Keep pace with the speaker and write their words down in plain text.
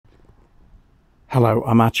Hello,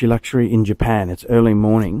 I'm ArchieLuxury in Japan. It's early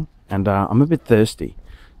morning and I'm a bit thirsty.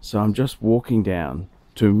 So I'm just walking down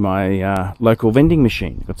to my local vending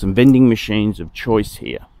machine. Got some vending machines of choice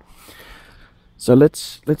here. So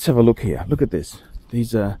let's have a look here. Look at this.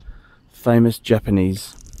 These are famous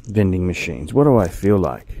Japanese vending machines. What do I feel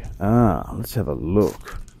like? Let's have a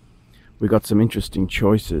look. We got some interesting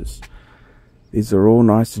choices. These are all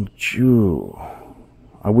nice and chew.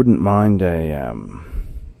 I wouldn't mind a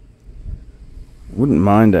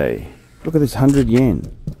look at this, 100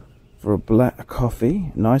 yen for a black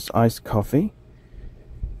coffee, nice iced coffee.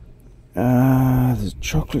 There's a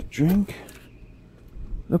chocolate drink.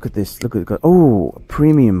 Look at this, look at it. Oh, a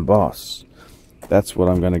premium boss. That's what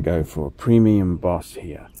I'm going to go for, a premium boss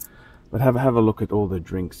here. But have a look at all the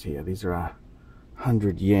drinks here. These are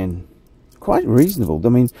 100 yen. Quite reasonable. I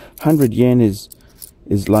mean, 100 yen is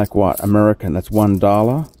like what? American, that's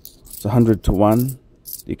 $1. It's 100 to 1.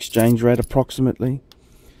 The exchange rate approximately.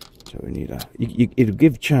 So we need it'll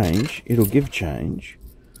give change. It'll give change.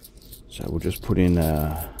 So we'll just put in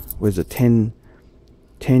where's a 10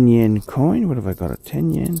 yen coin? What have I got? A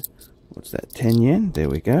 10 yen? What's that? 10 yen? There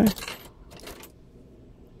we go.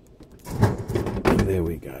 There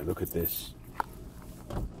we go. Look at this.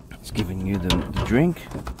 It's giving you the drink.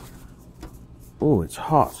 Oh, it's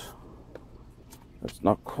hot. That's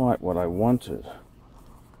not quite what I wanted.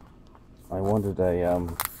 I wanted a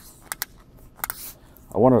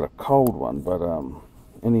cold one, but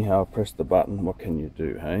anyhow, I pressed the button. What can you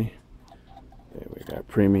do, hey? There we go,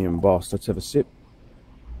 premium boss. Let's have a sip.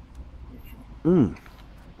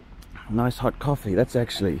 Nice hot coffee. That's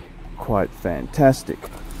actually quite fantastic.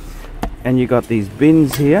 And you got these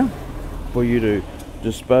bins here for you to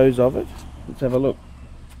dispose of it. Let's have a look.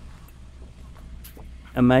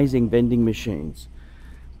 Amazing vending machines.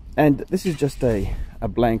 And this is just a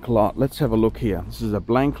blank lot. Let's have a look here. This is a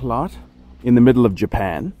blank lot in the middle of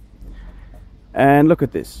Japan. And look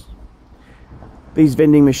at this. These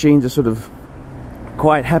vending machines are sort of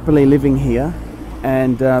quite happily living here.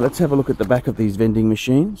 And let's have a look at the back of these vending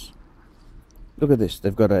machines. Look at this.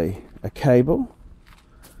 They've got a cable.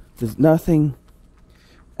 There's nothing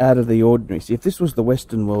out of the ordinary. See, if this was the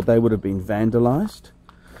Western world, they would have been vandalized.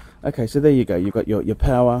 Okay, so there you go. You've got your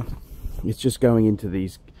power. It's just going into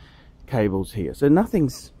these cables here. So nothing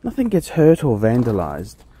gets hurt or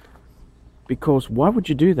vandalized. Because why would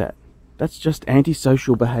you do that? That's just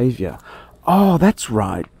antisocial behavior. Oh, that's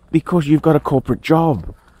right. Because you've got a corporate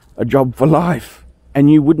job. A job for life.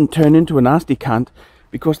 And you wouldn't turn into a nasty cunt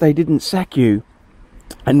because they didn't sack you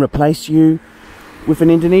and replace you with an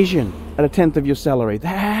Indonesian at 1/10 of your salary.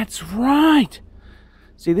 That's right.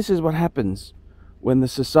 See, this is what happens when the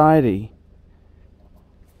society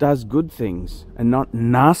does good things and not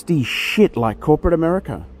nasty shit like corporate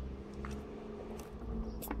America.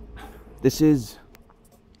 This is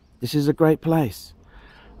a great place.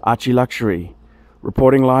 ArchieLuxury,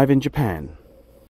 reporting live in Japan.